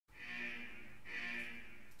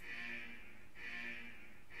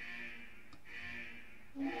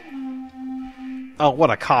Oh,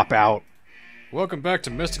 what a cop-out. Welcome back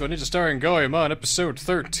to Mystical Ninja starring Goemon, episode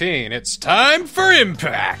 13. It's time for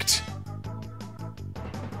Impact!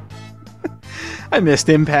 I missed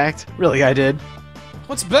Impact. Really, I did.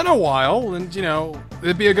 Well, it's been a while, and, you know,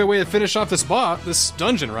 it'd be a good way to finish off this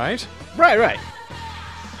dungeon, right? Right.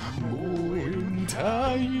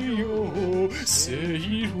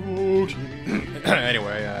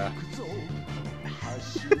 Anyway,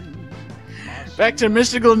 Back to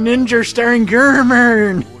Mystical Ninja starring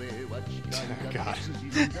Goemon. God.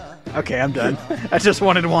 Okay, I'm done. I just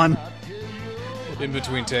wanted one. In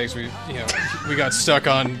between takes, we got stuck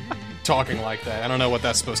on talking like that. I don't know what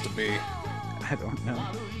that's supposed to be. I don't know.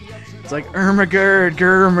 It's like Ermagerd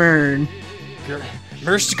Goemon.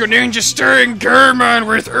 Mystical Ninja starring Goemon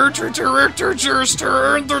with the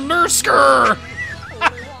Nursker!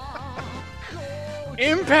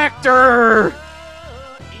 Impactor!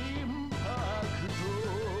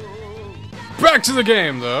 Back to the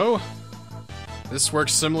game, though. This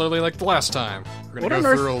works similarly like the last time. We're gonna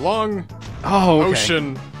go through a long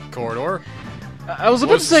ocean corridor. I was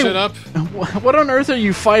about to say, shit up. What on earth are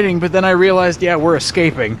you fighting? But then I realized, yeah, we're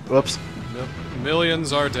escaping. Whoops.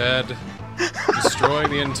 Millions are dead.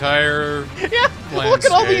 Destroying the entire landscape. Look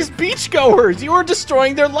at all these beachgoers! You are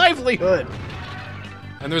destroying their livelihood!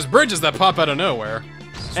 And there's bridges that pop out of nowhere.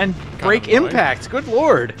 And break impact, good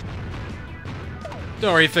lord.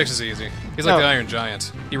 Don't worry, he fixes easy. He's like the Iron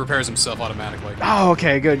Giant. He repairs himself automatically. Oh,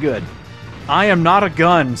 okay, good. I am not a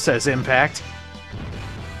gun, says Impact.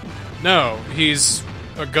 No, he's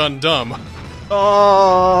a Gundam.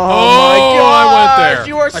 Oh my god! I went there!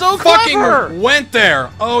 You are so fucking clever! Went there!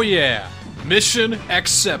 Oh yeah. Mission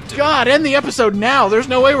accepted. God, end the episode now. There's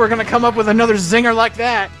no way we're gonna come up with another zinger like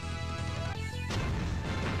that.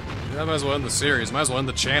 I might as well end the series. Might as well end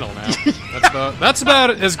the channel now. That's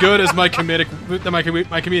about as good as my comedic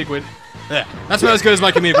that's about as good as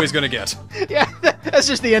my comedic is gonna get. Yeah, that's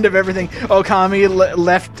just the end of everything. Okami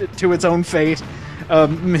left to its own fate.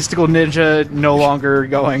 Mystical Ninja no longer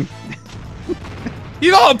going.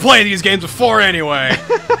 You've all played these games before anyway.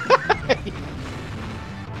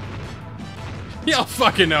 Y'all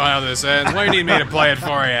fucking know how this ends. Why do you need me to play it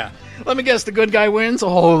for you? Let me guess, the good guy wins?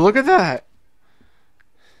 Oh, look at that.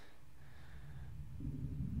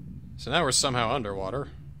 So now we're somehow underwater.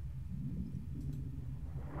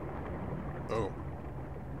 Oh.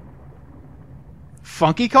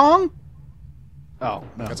 Funky Kong? Oh,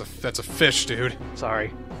 no. That's a fish, dude.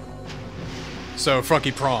 Sorry. So,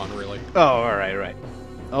 Funky Prawn, really. Oh, alright.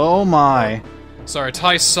 Oh my. Sorry,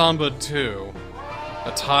 Thai Samba 2.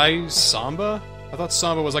 A Thai Samba? I thought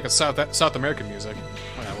Samba was like a South American music.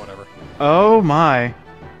 Oh, yeah, whatever. Oh my.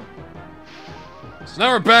 So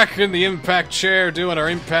now we're back in the Impact chair doing our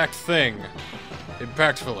Impact thing.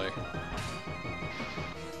 Impactfully.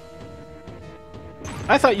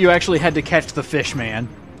 I thought you actually had to catch the fish, man.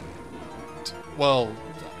 Well,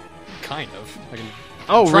 kind of. I can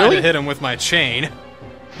try to hit him with my chain,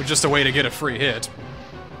 with just a way to get a free hit.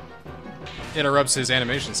 Interrupts his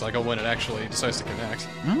animation cycle when it actually decides to connect.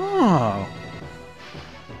 Oh.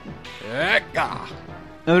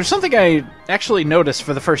 Now, there's something I actually noticed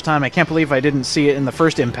for the first time. I can't believe I didn't see it in the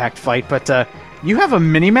first Impact fight, but you have a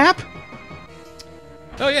mini-map?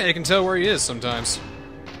 Oh yeah, you can tell where he is sometimes.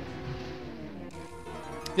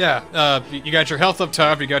 Yeah, you got your health up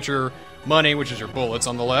top, you got your money, which is your bullets,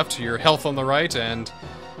 on the left, your health on the right, and...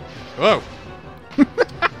 Whoa!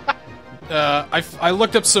 I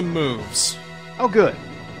looked up some moves. Oh, good.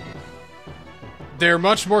 They're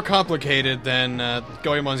much more complicated than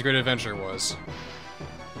Goemon's Great Adventure was.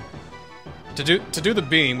 To do the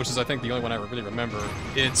beam, which is I think the only one I really remember,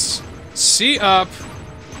 it's C up,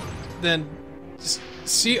 then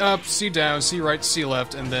C up, C down, C right, C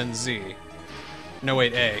left, and then Z. No,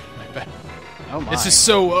 wait, A. Oh my. It's just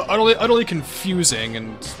so utterly confusing,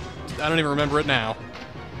 and I don't even remember it now.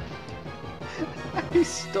 I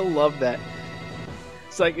still love that.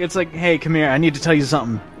 It's like, hey, come here, I need to tell you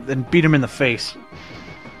something. Then beat him in the face.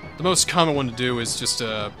 The most common one to do is just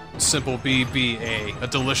a simple BBA, a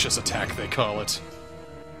delicious attack, they call it.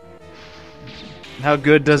 How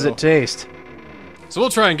good does it taste? So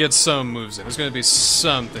we'll try and get some moves in. There's gonna be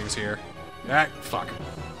some things here. Ah, fuck.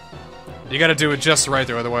 You gotta do it just right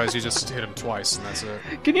there, otherwise you just hit him twice, and that's it.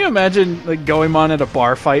 Can you imagine, like, Goemon at a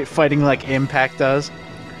bar fight, fighting like Impact does?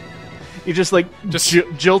 He just, like,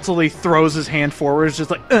 jiltily throws his hand forward, it's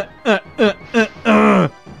just like,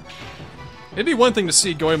 It'd be one thing to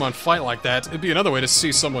see Goemon fight like that, it'd be another way to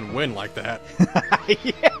see someone win like that.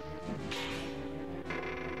 Yeah.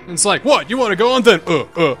 And it's like, what? You wanna go on then?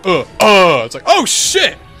 It's like, oh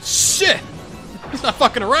shit! Shit! He's not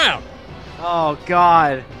fucking around! Oh,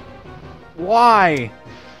 God. Why?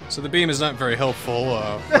 So the beam is not very helpful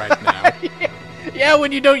right now. Yeah,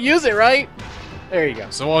 when you don't use it, right? There you go.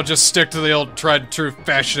 So I'll just stick to the old tried and true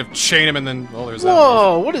fashion of chain him and then, well, there's that.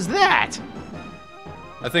 Whoa, what is that?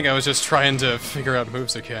 I think I was just trying to figure out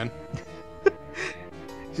moves again.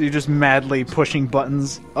 So you're just madly pushing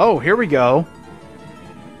buttons. Oh, here we go.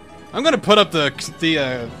 I'm gonna put up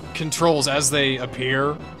the controls as they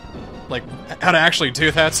appear, like how to actually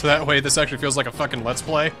do that, so that way this actually feels like a fucking Let's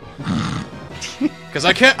Play. Because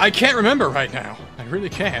I can't remember right now. I really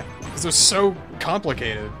can't. Because they're so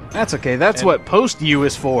complicated. That's okay. That's what Post U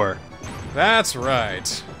is for. That's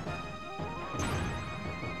right.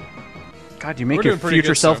 God, you make your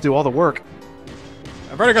future self do all the work.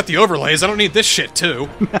 I've already got the overlays. I don't need this shit too.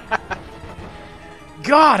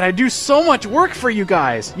 God, I do so much work for you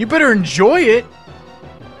guys. You better enjoy it.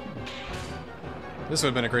 This would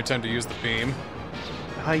have been a great time to use the beam.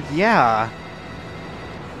 Yeah.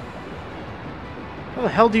 How the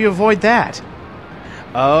hell do you avoid that?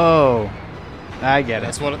 Oh. I get it.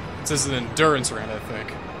 That's what this is, an endurance round, I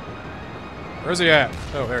think. Where's he at?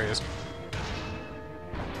 Oh, there he is.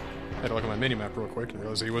 I had to look at my mini-map real quick and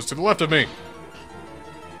realize he was to the left of me.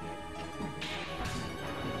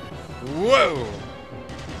 Whoa!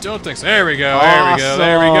 Don't think so. There we go, there we go,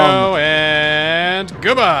 there we go, and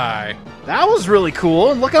goodbye! That was really cool,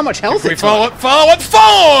 and look how much health it took. Follow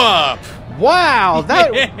up! Wow,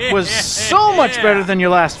 that was so much better than your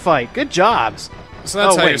last fight. Good jobs. So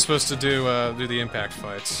that's how you're supposed to do the impact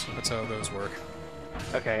fights. That's how those work.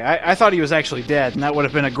 Okay, I thought he was actually dead, and that would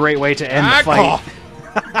have been a great way to end the fight.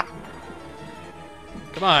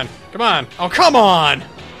 Come on, come on. Oh, come on!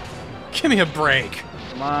 Give me a break.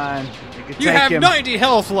 Come on. You have 90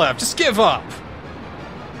 health left. Just give up.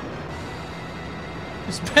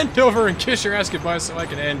 Just bend over and kiss your ass goodbye so I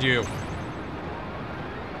can end you.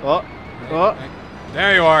 Oh. Oh.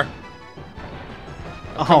 There you are.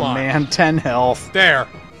 Oh, man, 10 health. There.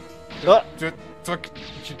 Oh. Fuck.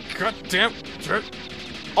 God damn.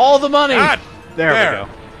 All the money. God. There we go.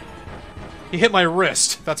 He hit my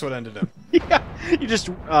wrist. That's what ended him. Yeah. You just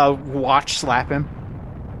watch slap him.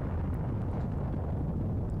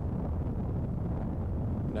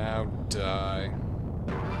 Now die.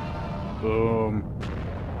 Boom.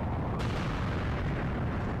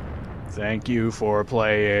 Thank you for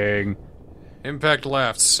playing. Impact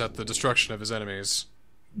laughs at the destruction of his enemies.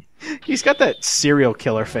 He's got that serial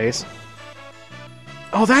killer face.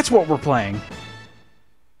 Oh, that's what we're playing.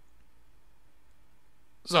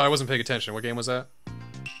 So I wasn't paying attention. What game was that?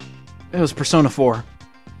 It was Persona 4.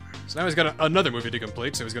 So now he's got another movie to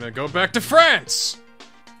complete, so he's gonna go back to France!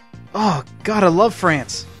 Oh, God, I love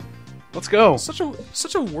France. Let's go. Such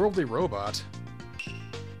a worldly robot.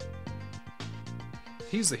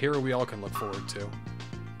 He's the hero we all can look forward to.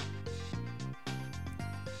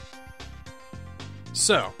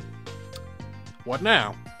 So, what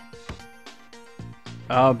now?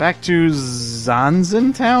 Back to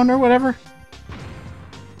Zanzentown or whatever?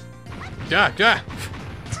 Yeah.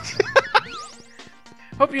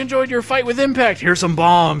 Hope you enjoyed your fight with Impact. Here's some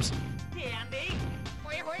bombs.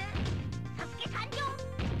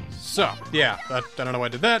 So, yeah, I don't know why I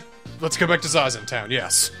did that. Let's go back to Zanzentown,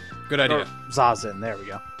 yes. Good idea. Zazen, there we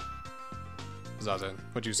go. Zazen,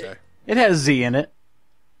 what'd you say? It has Z in it.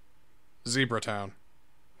 Zebra Town.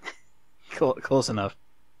 Close enough.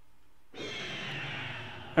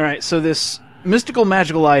 Alright, so this mystical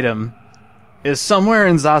magical item is somewhere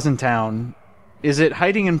in Zazentown. Is it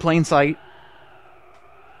hiding in plain sight?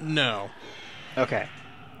 No. Okay.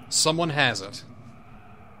 Someone has it.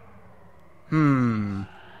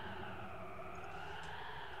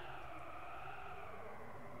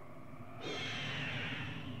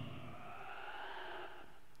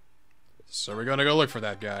 So we're gonna go look for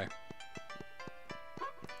that guy.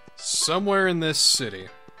 Somewhere in this city.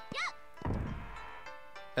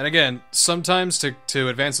 And again, sometimes to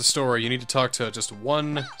advance the story, you need to talk to just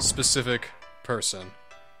one specific person.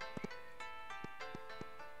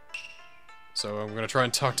 So I'm gonna try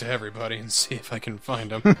and talk to everybody and see if I can find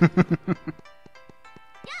them.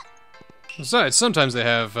 Besides, sometimes they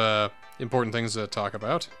have important things to talk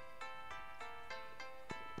about.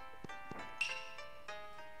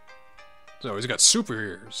 So he's got super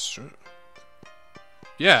ears.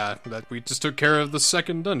 Yeah, that we just took care of the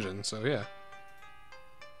second dungeon, so yeah.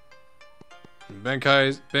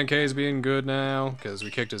 Benkei's being good now, because we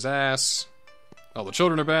kicked his ass. All the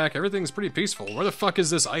children are back, everything's pretty peaceful. Where the fuck is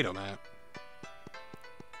this item at?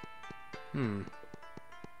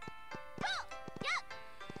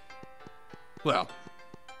 Well.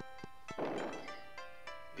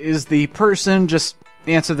 Is the person just...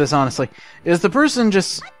 Answer this honestly. Is the person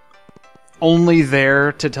just only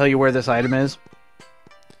there to tell you where this item is?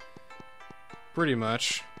 Pretty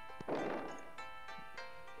much.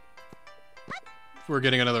 We're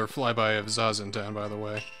getting another flyby of Zazentown, by the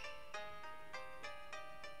way.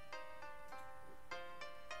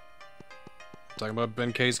 Talking about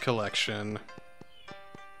Benkei's collection.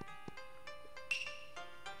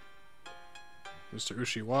 Mr.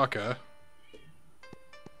 Ushiwaka.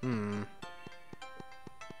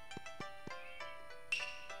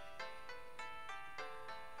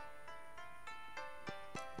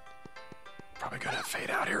 Probably gonna fade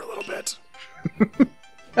out here a little bit.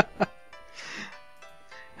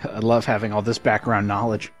 I love having all this background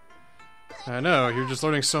knowledge. I know, you're just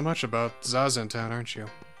learning so much about Zazentown, aren't you?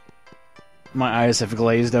 My eyes have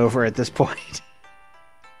glazed over at this point.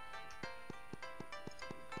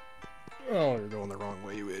 Oh, you're going the wrong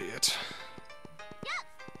way, you idiot.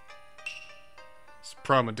 It's the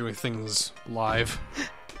problem with doing things live.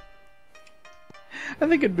 I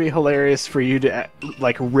think it'd be hilarious for you to,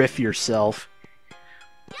 like, riff yourself.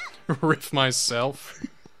 Riff myself?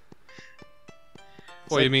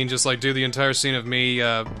 What, you mean just, like, do the entire scene of me,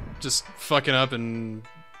 just fucking up and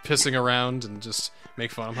pissing around and just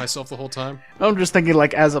make fun of myself the whole time? I'm just thinking,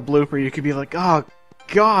 like, as a blooper, you could be like, oh,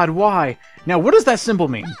 God, why? Now, what does that symbol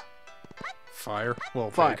mean? Fire?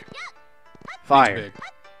 Well, Fire. big. Fire. Big.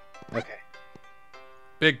 Okay.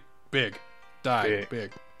 Big. Big. Die. Big.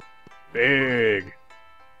 Big. Big.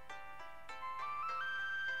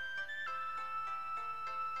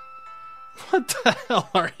 What the hell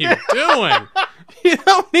are you doing? You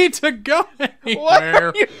don't need to go anywhere. What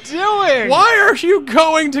are you doing? Why are you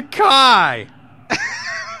going to Kai?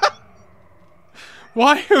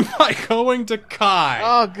 Why am I going to Kai?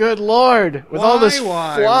 Oh, good lord. With all this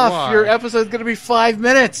Why? fluff, your episode's gonna be 5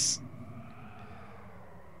 minutes.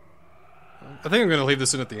 I think I'm going to leave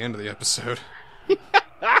this in at the end of the episode.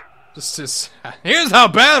 just here's how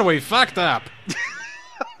bad we fucked up.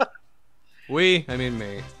 I mean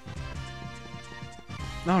me.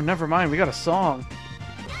 No, never mind. We got a song.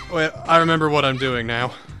 Wait, I remember what I'm doing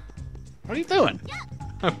now. What are you doing?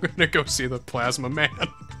 I'm gonna go see the Plasma Man.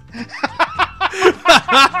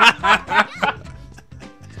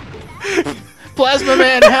 Plasma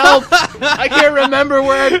Man, help! I can't remember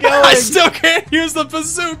where I'm going. I still can't use the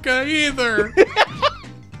bazooka either.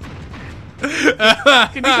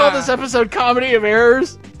 Can you call this episode Comedy of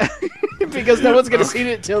Errors? Because no one's gonna see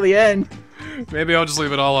it till the end. Maybe I'll just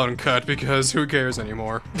leave it all uncut because who cares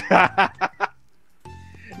anymore?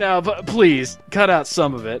 Now, but please cut out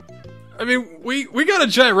some of it. I mean, we got a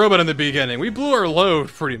giant robot in the beginning. We blew our load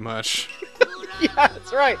pretty much. Yeah,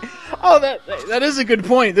 that's right. Oh, that is a good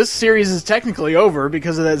point. This series is technically over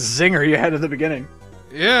because of that zinger you had at the beginning.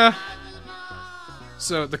 Yeah.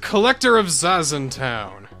 So, the Collector of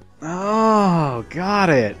Zazentown. Oh, got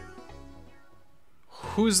it.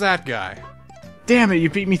 Who's that guy? Damn it, you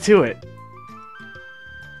beat me to it.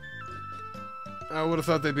 I would have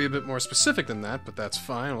thought they'd be a bit more specific than that, but that's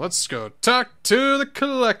fine. Let's go talk to the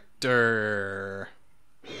Collector.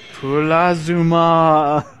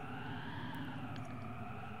 Pulazuma.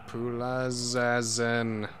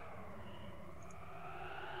 Pulazazen.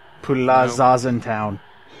 Pulazazentown.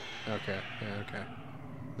 Okay, yeah, okay.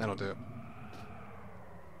 That'll do.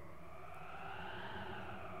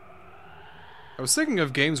 I was thinking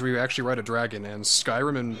of games where you actually ride a dragon, and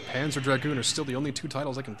Skyrim and Panzer Dragoon are still the only two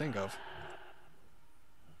titles I can think of.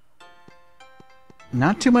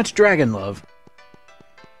 Not too much dragon love.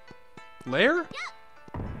 Lair?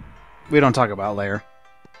 We don't talk about Lair.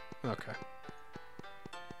 Okay.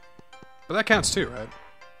 But that counts too, right?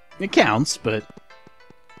 It counts, but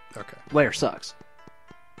Okay. Lair sucks.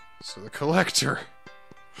 So the Collector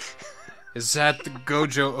is at the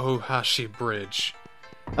Gojo Ohashi Bridge.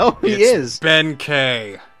 Oh, he is.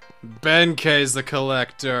 Benkei. Benkei's the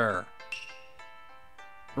Collector.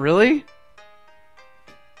 Really?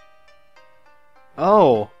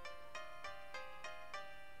 Oh.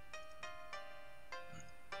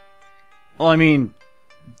 Well, I mean,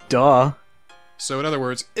 duh. So in other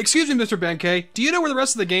words, excuse me, Mr. Benkei, do you know where the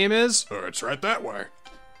rest of the game is? It's right that way.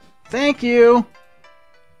 Thank you.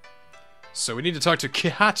 So we need to talk to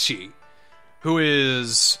Kihachi, who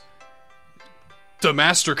is the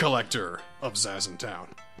Master Collector of Zazentown,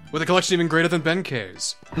 with a collection even greater than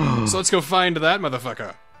Benkei's. So let's go find that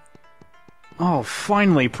motherfucker. Oh,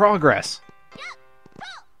 finally, progress.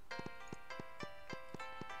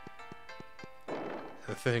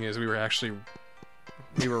 The thing is, we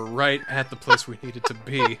were right at the place we needed to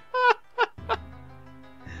be.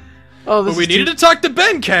 Oh, this But we needed to talk to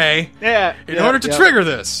Benkei in order to trigger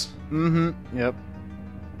this. Mm-hmm. Yep.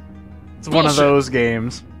 It's Bullshit. one of those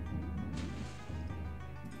games.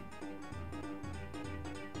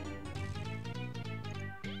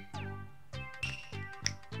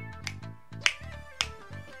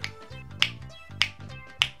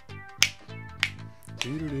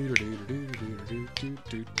 Anyway,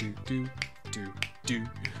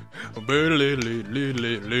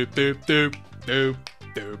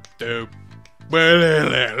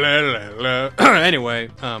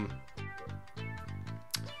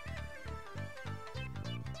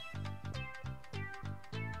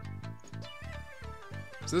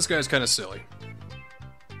 so this guy's kind of silly.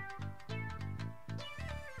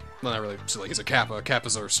 Well, not really silly. He's a Kappa.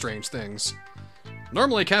 Kappas are strange things.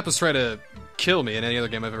 Normally, Kappas try to kill me in any other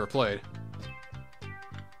game I've ever played.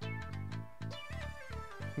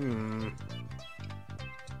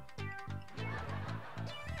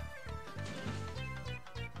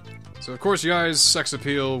 So, of course, Yai's sex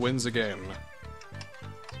appeal wins again.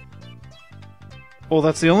 Well,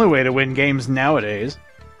 that's the only way to win games nowadays.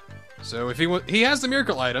 So, if he has the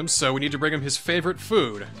miracle items, so we need to bring him his favorite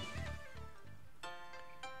food.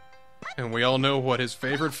 And we all know what his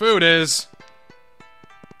favorite food is.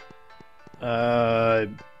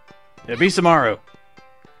 Ibisamaru.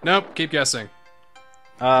 Nope, keep guessing.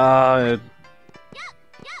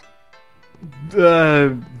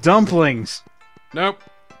 Dumplings. Nope.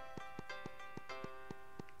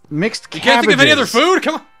 Mixed You cabbages. can't think of any other food?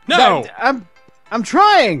 Come on. No! I'm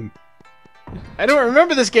trying! I don't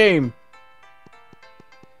remember this game.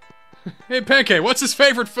 Hey, Pancake, what's his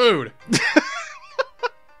favorite food?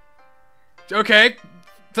 Okay,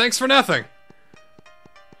 thanks for nothing.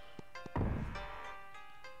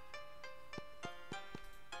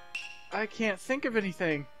 I can't think of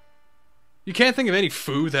anything. You can't think of any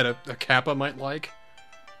food that a Kappa might like?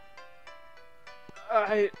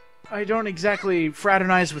 I don't exactly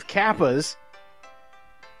fraternize with Kappas.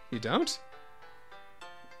 You don't?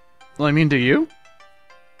 Well, I mean, do you?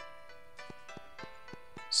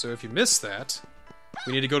 So if you missed that,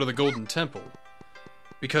 we need to go to the Golden Temple.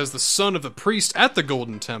 Because the son of the priest at the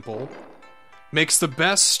Golden Temple makes the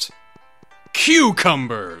best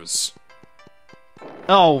cucumbers.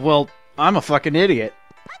 Oh, well, I'm a fucking idiot.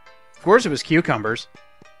 Of course it was cucumbers.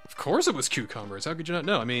 Of course it was cucumbers. How could you not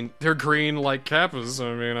know? I mean, they're green like Kappas.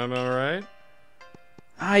 I mean, I know, right?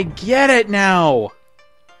 I get it now!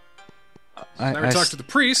 Now we talk to the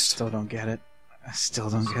priest. Still don't get it. I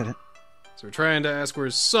still don't get it. So we're trying to ask where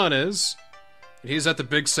his son is. And he's at the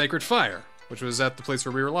big sacred fire, which was at the place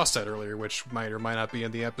where we were lost at earlier, which might or might not be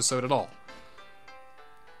in the episode at all.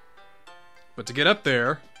 But to get up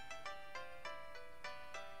there,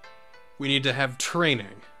 we need to have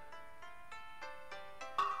training.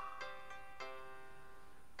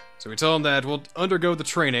 So we tell him that we'll undergo the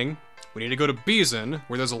training. We need to go to Beeson,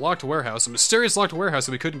 where there's a locked warehouse, a mysterious locked warehouse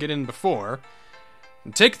that we couldn't get in before,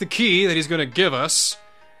 and take the key that he's going to give us,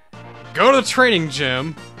 go to the training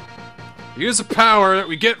gym, use the power that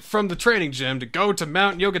we get from the training gym to go to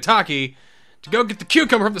Mount Yogataki, to go get the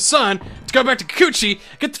cucumber from the sun, to go back to Kikuchi,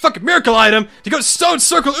 get the fucking miracle item, to go to Stone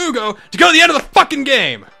Circle Ugo, to go to the end of the fucking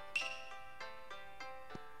game!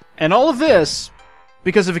 And all of this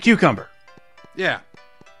because of a cucumber. Yeah.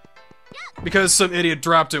 Because some idiot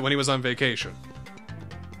dropped it when he was on vacation.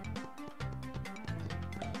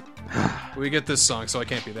 We get this song, so I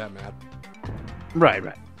can't be that mad. Right.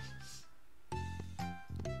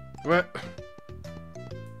 What?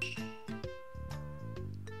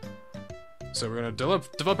 So we're gonna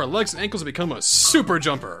develop our legs and ankles to become a super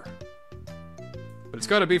jumper. But it's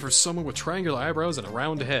gotta be for someone with triangular eyebrows and a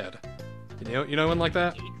round head. You know one like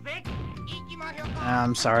that?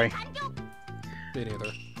 I'm sorry. Me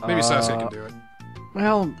neither. Maybe Sasuke can do it.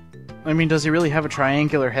 Well, I mean, does he really have a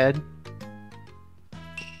triangular head?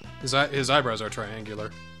 His eyebrows are triangular.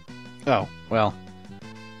 Oh, well.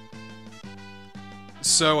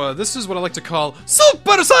 So, this is what I like to call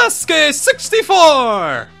Super Sasuke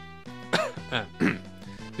 64!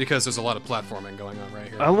 Because there's a lot of platforming going on right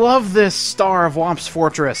here. I love this Star of Womp's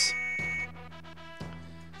Fortress.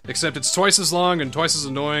 Except it's twice as long and twice as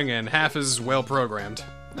annoying and half as well programmed.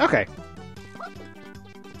 Okay.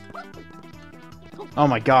 Oh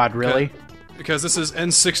my god, really? Because this is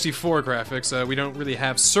N64 graphics, we don't really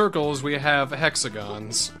have circles, we have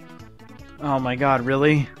hexagons. Oh my god,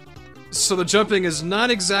 really? So the jumping is not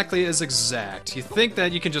exactly as exact. You think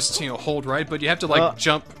that you can just, hold right, but you have to, like,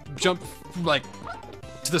 jump, like,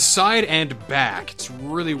 to the side and back. It's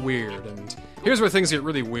really weird, and here's where things get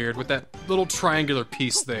really weird, with that little triangular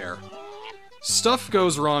piece there. Stuff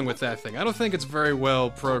goes wrong with that thing. I don't think it's very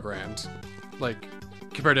well programmed. Like,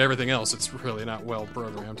 compared to everything else, it's really not well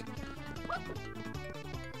programmed.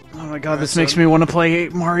 Oh my god, this makes me want to play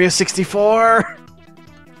Mario 64!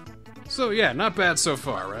 So yeah, not bad so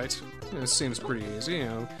far, right? This seems pretty easy,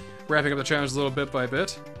 wrapping up the challenge a little bit by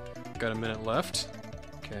bit. Got a minute left.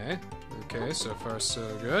 Okay, so far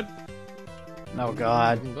so good. Oh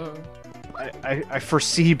god. I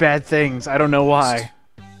foresee bad things. I don't know why.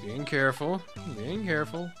 Being careful. Being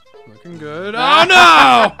careful. Looking good. Oh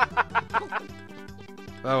no!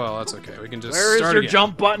 Oh well, that's okay. We can just Where is your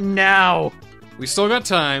jump button now? We still got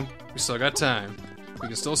time. We still got time. We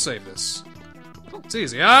can still save this. It's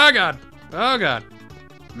easy. Oh god. Oh god.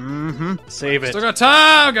 Mm-hmm. Save it. Still got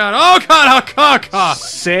time. Oh god. Oh god. Oh god. Oh, god.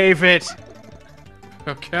 Save it.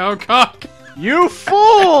 Okay. Oh god. You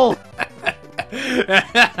fool!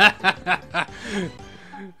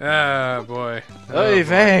 Ah, boy. Oy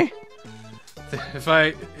vey. If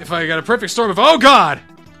I got a perfect storm of oh god.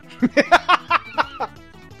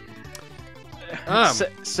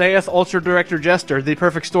 Saith Ultra Director Jester, the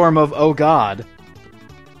perfect storm of oh god.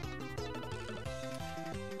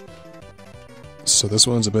 So this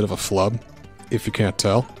one's a bit of a flub, if you can't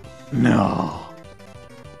tell. No.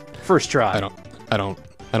 First try. I don't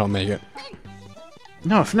make it.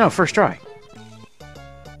 No, first try.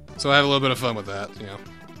 So I have a little bit of fun with that, you know.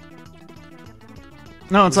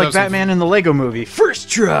 No, it's like Batman in the Lego movie. First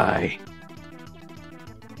try.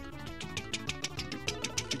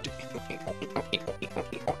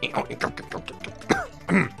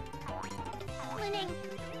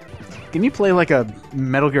 Can you play like a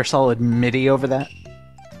Metal Gear Solid MIDI over that?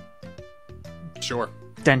 Sure.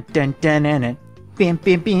 Dun dun dun dun dun. Bam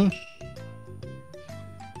bam bam.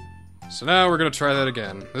 So now we're gonna try that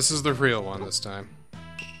again. This is the real one this time.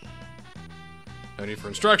 No need for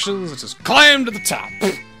instructions, let's just climb to the top!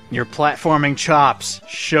 Your platforming chops.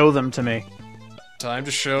 Show them to me. Time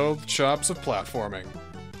to show the chops of platforming.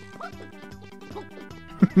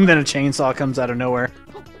 And then a chainsaw comes out of nowhere.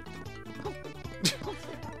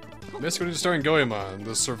 Basically starring Goemon,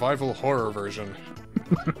 the survival horror version.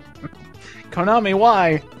 Konami,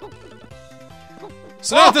 why?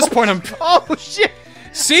 So now at this point I'm... Oh, shit!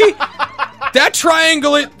 See? That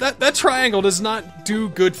triangle does not do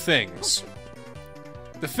good things.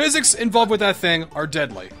 The physics involved with that thing are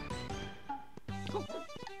deadly.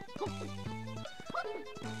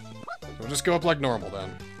 We'll just go up like normal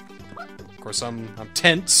then. Of course, I'm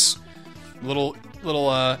tense, a little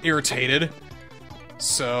irritated.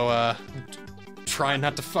 So trying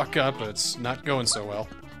not to fuck up, but it's not going so well.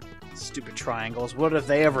 Stupid triangles. What have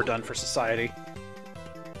they ever done for society?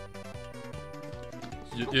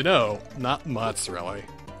 You know, not much really.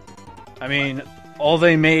 I mean, all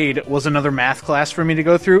they made was another math class for me to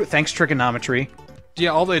go through. Thanks, trigonometry. Yeah,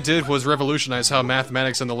 all they did was revolutionize how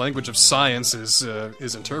mathematics and the language of science is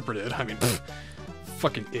interpreted. I mean,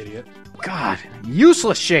 fucking idiot. God,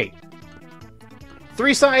 useless shape.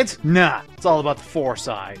 3 sides? Nah, it's all about the 4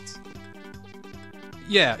 sides.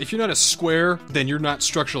 Yeah, if you're not a square, then you're not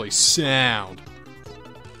structurally sound.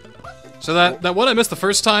 So that one I missed the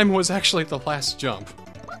first time was actually the last jump.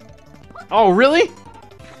 Oh, really?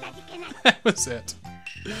 That was it.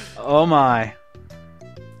 Oh my.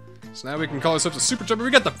 So now we can call ourselves a super jumper.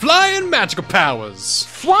 We got the flying magical powers.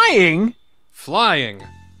 Flying? Flying.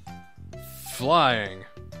 Flying.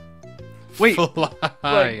 Wait, flying.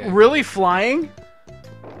 Like, really flying?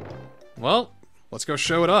 Well, let's go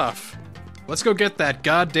show it off. Let's go get that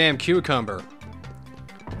goddamn cucumber.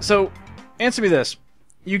 So, answer me this.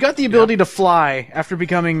 You got the ability to fly after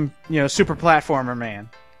becoming, super platformer man.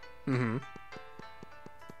 Mm-hmm.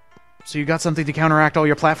 So you got something to counteract all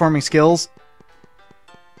your platforming skills?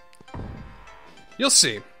 You'll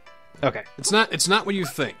see. Okay. It's not what you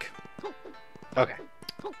think. Okay.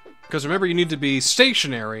 Because remember, you need to be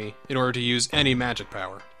stationary in order to use any magic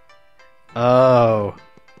power. Oh.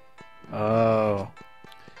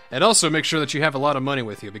 And also make sure that you have a lot of money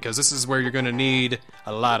with you, because this is where you're going to need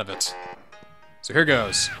a lot of it. So here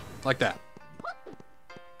goes. Like that.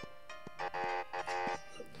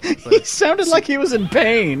 He sounded like he was in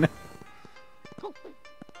pain.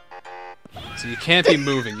 So you can't be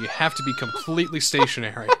moving. You have to be completely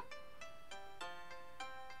stationary.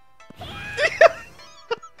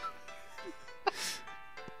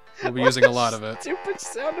 We'll be using a lot of it. Stupid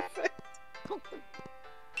sound effect.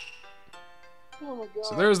 Oh my god.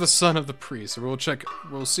 So there's the son of the priest. We'll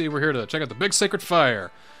see. We're here to check out the big sacred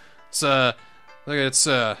fire. It's it's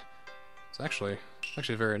actually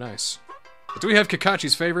very nice. But do we have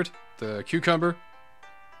Kakachi's favorite, the cucumber?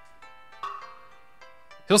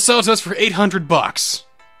 He'll sell it to us for $800.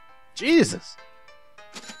 Jesus.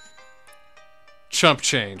 Chump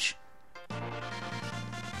change.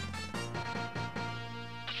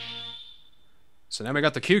 So now we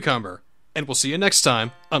got the cucumber, and we'll see you next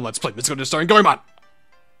time on Let's Play Mythical Starring Goemon.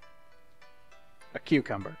 A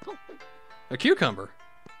cucumber. A cucumber.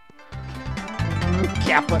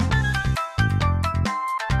 Kappa.